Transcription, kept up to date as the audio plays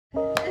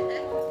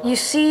You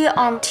see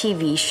on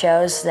TV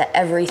shows that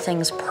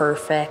everything's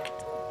perfect,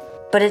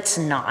 but it's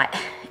not.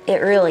 It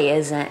really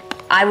isn't.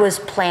 I was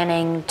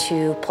planning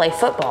to play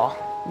football,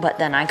 but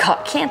then I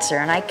got cancer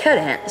and I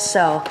couldn't.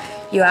 So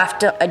you have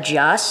to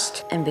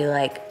adjust and be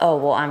like, oh,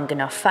 well, I'm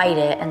gonna fight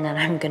it and then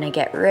I'm gonna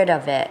get rid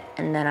of it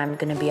and then I'm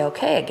gonna be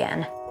okay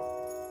again.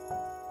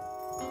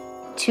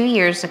 2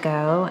 years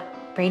ago,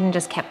 Brayden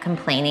just kept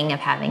complaining of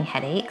having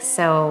headaches.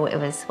 So it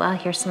was, well,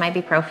 here's some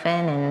ibuprofen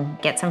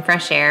and get some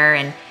fresh air.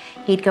 And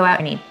he'd go out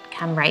and he'd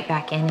come right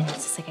back in and he's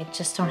just like, I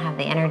just don't have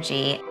the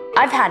energy.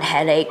 I've had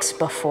headaches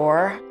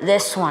before.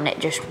 This one, it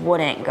just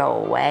wouldn't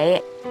go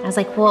away. I was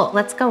like, well,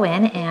 let's go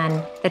in.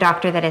 And the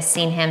doctor that has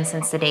seen him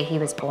since the day he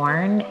was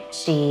born,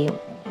 she,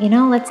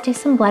 let's do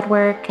some blood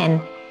work.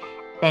 And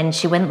then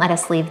she wouldn't let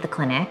us leave the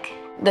clinic.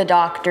 The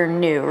doctor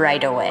knew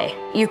right away.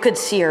 You could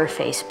see her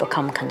face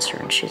become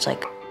concerned. She's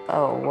like,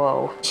 oh,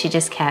 whoa. She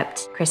just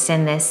kept,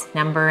 Kristen, this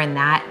number and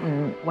that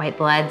and white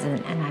bloods.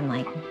 And I'm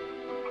like,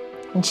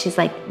 and she's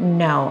like,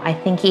 no, I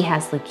think he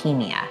has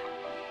leukemia.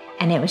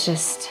 And it was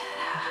just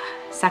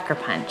sucker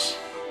punch.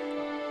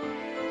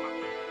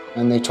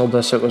 And they told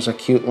us it was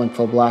acute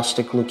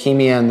lymphoblastic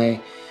leukemia, and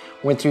they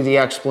went through the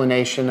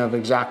explanation of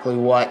exactly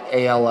what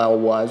ALL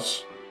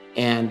was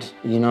and,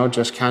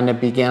 just kind of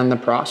began the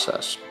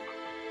process.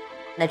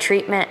 The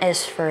treatment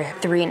is for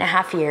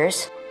 3.5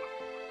 years.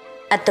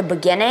 At the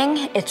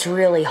beginning, it's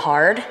really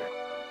hard.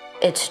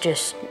 It's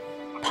just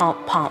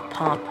pump, pump,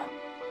 pump.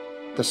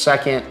 The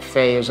second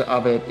phase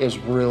of it is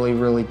really,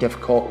 really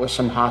difficult with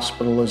some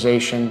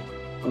hospitalization.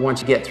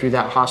 Once you get through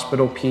that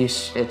hospital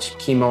piece, it's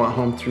chemo at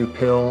home through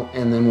pill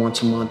and then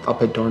once a month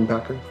up at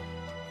Doernbecher.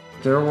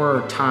 There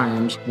were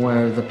times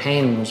where the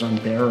pain was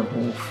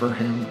unbearable for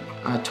him.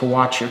 To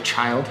watch your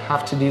child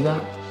have to do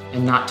that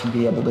and not to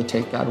be able to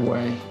take that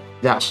away,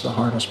 that's the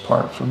hardest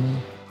part for me.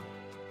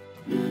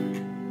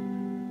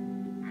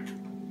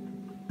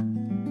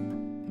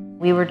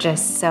 We were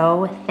just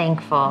so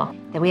thankful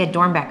that we had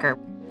Doernbecher.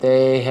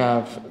 They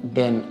have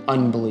been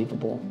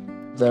unbelievable.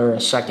 They're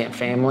a second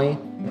family.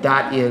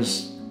 That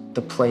is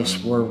the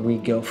place where we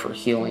go for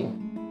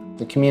healing.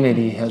 The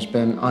community has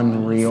been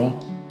unreal.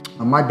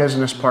 My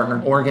business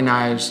partner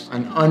organized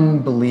an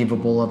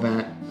unbelievable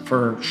event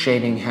for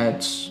shaving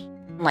heads.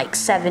 Like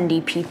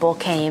 70 people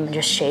came and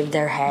just shaved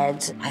their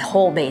heads. My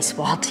whole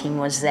baseball team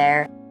was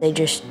there. They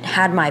just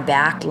had my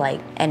back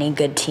like any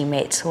good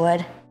teammates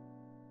would.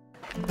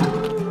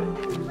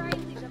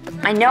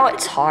 I know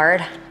it's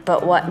hard,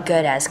 but what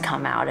good has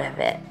come out of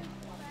it?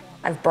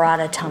 I've brought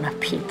a ton of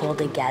people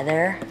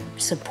together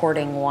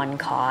supporting one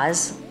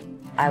cause.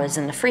 I was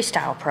in the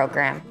freestyle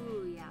program.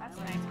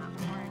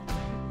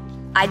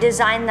 I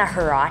designed the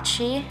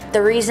Hirachi.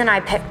 The reason I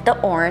picked the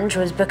orange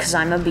was because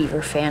I'm a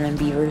Beaver fan and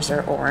Beavers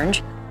are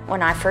orange.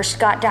 When I first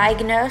got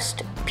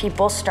diagnosed,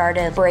 people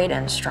started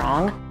Brayden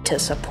Strong to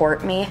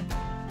support me.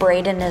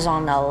 Brayden is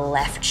on the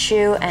left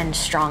shoe and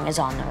Strong is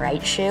on the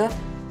right shoe.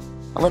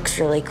 It looks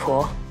really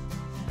cool.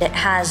 It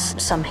has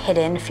some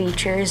hidden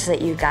features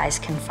that you guys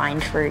can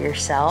find for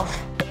yourself.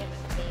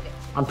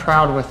 I'm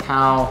proud with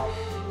how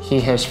he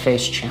has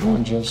faced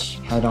challenges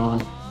head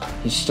on.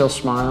 He still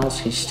smiles,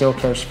 he still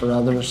cares for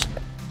others.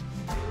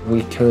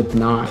 We could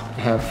not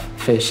have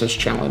faced this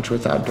challenge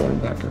without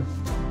Doernbecher.